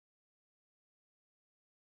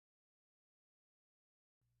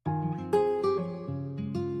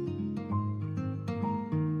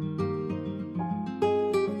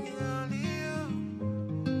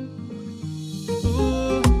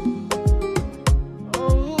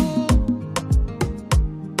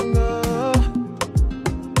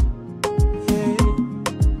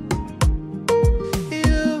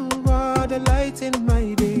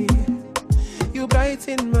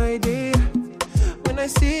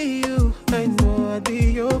only you, I know I'd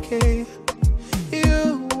be okay.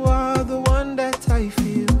 You are the one that I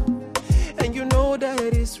feel, and you know that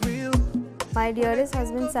it's real. My dearest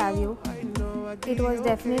husband Savio, it was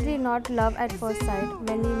definitely not love at first sight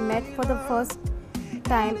when we met for the first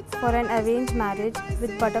time for an arranged marriage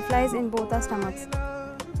with butterflies in both our stomachs.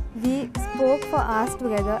 We spoke for hours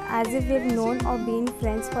together as if we've known or been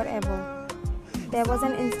friends forever. There was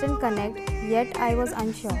an instant connect, yet I was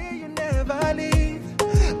unsure. You never leave,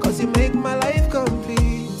 'cause you make my life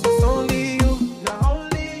complete. It's only you, not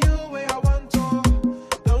only you where I want to.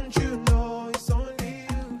 Don't you know it's only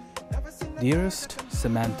you. Dearest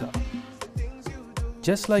Samantha,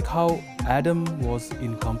 just like how Adam was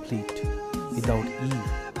incomplete without Eve,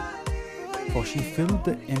 for she filled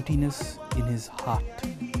the emptiness in his heart.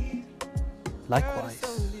 Likewise,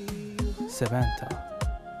 Samantha,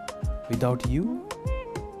 without you,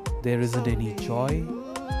 there isn't any joy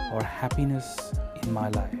or happiness in my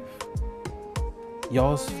life.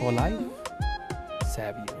 Yours for life,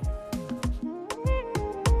 Savio.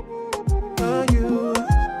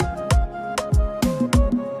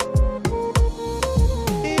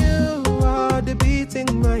 You are the beat in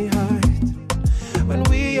my heart. When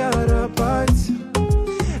we are apart,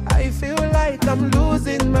 I feel like I'm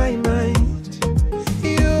losing my mind.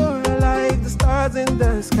 You're like the stars in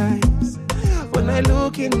the skies. When I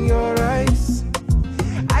look in your eyes,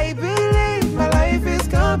 I believe my life is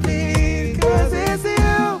complete. 'Cause it's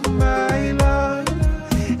you, my love.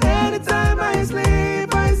 Anytime I sleep,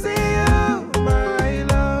 I see you, my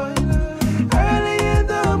love. Early in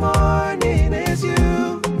the morning, it's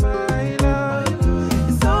you, my love.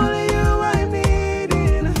 It's only you I'm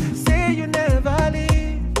needing. Say you never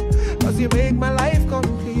leave, 'cause you make my life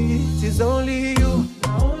complete. It's only you,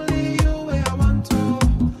 only you where I want to.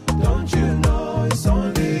 Don't you know it's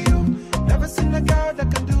only you? Never seen a girl that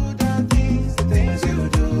can do the things you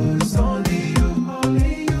do. It's only you,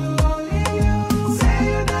 only you, only you. Say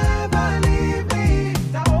you never leave me.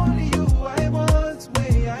 Not only you I want,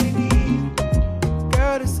 where I need.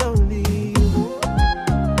 Girl, it's only you,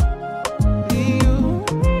 only you.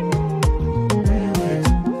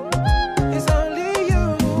 It's only you.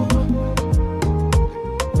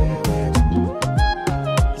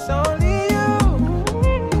 It's only you.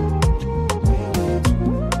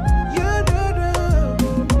 You do.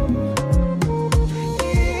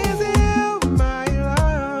 It's you, my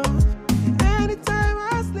love. Anytime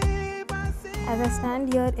I sleep, I see. As I stand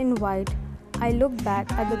here in white, I look back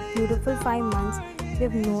at the beautiful 5 months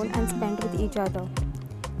we've known and spent with each other.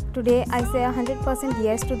 Today, I say 100%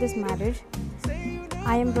 yes to this marriage.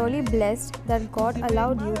 I am really blessed that God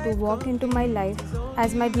allowed you to walk into my life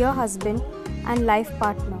as my dear husband and life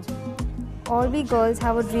partner. All we girls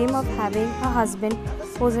have a dream of having a husband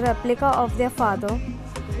who's a replica of their father.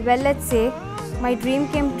 Well, let's say my dream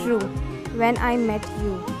came true when I met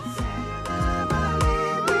you.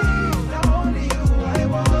 Not only you I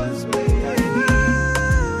want, where I need.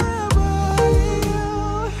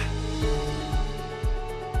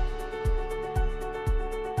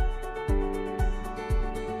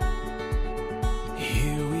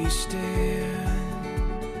 Here we stand,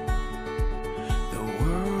 the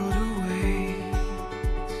world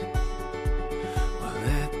awaits. We'll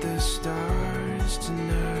let the stars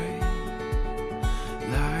tonight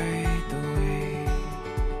light the way.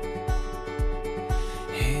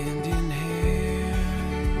 Hand in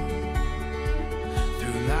hand,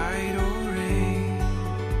 through light or rain.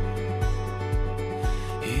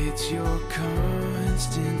 It's your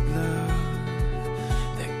constant love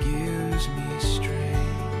that gives me strength.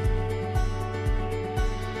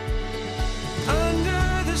 Under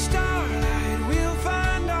the starlight, we'll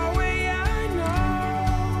find our way, I know.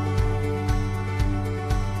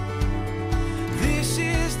 This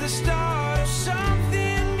is the start of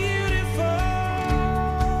something beautiful.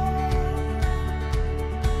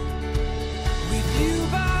 With you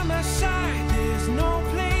by my side, there's no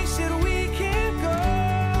place that we can't go.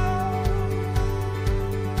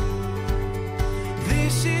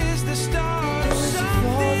 This is the start of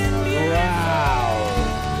something beautiful.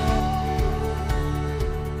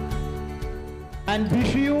 And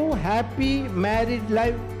wish you happy married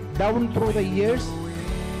life down through the years,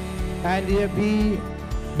 and we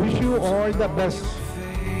wish you all the best.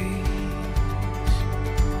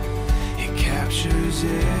 It captures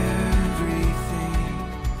everything.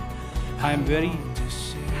 I am very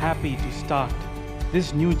happy to start this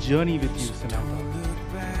new journey with you, Samantha.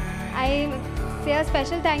 I say a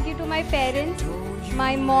special thank you to my parents,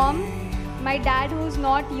 my mom, my dad who's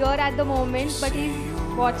not here at the moment but he's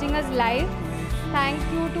watching us live. Thank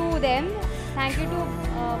you to them. Thank you to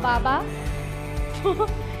Baba.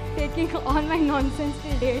 taking all my nonsense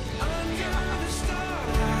till date. Under the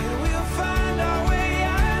starlight, we'll find our way,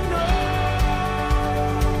 I know.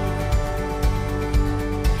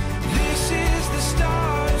 This is the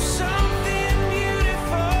start of something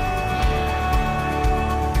beautiful.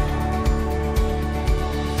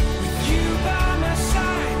 With you by my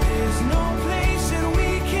side, there's no place that we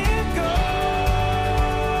can't go.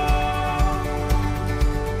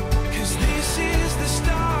 'Cause this is the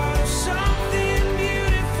start of something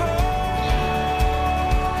beautiful.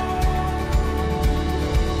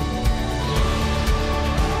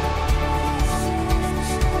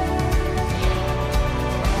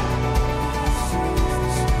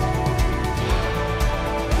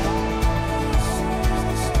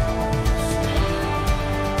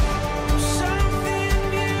 Something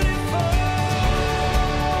beautiful.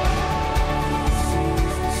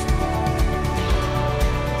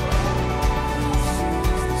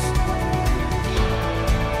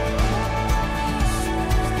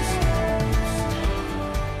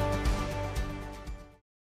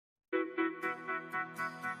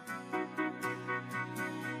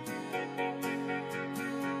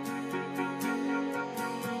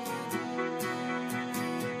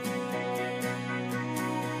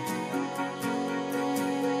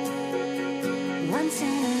 Once in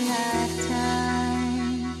a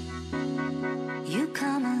lifetime, you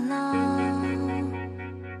come along,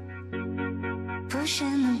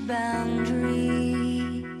 pushing the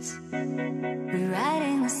boundaries,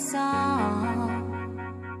 rewriting a song.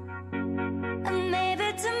 And maybe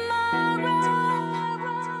tomorrow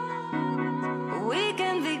we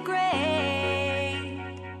can be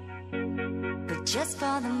great, but just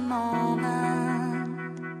for the moment,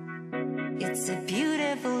 it's a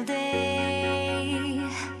beautiful day.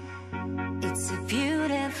 It's a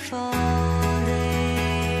beautiful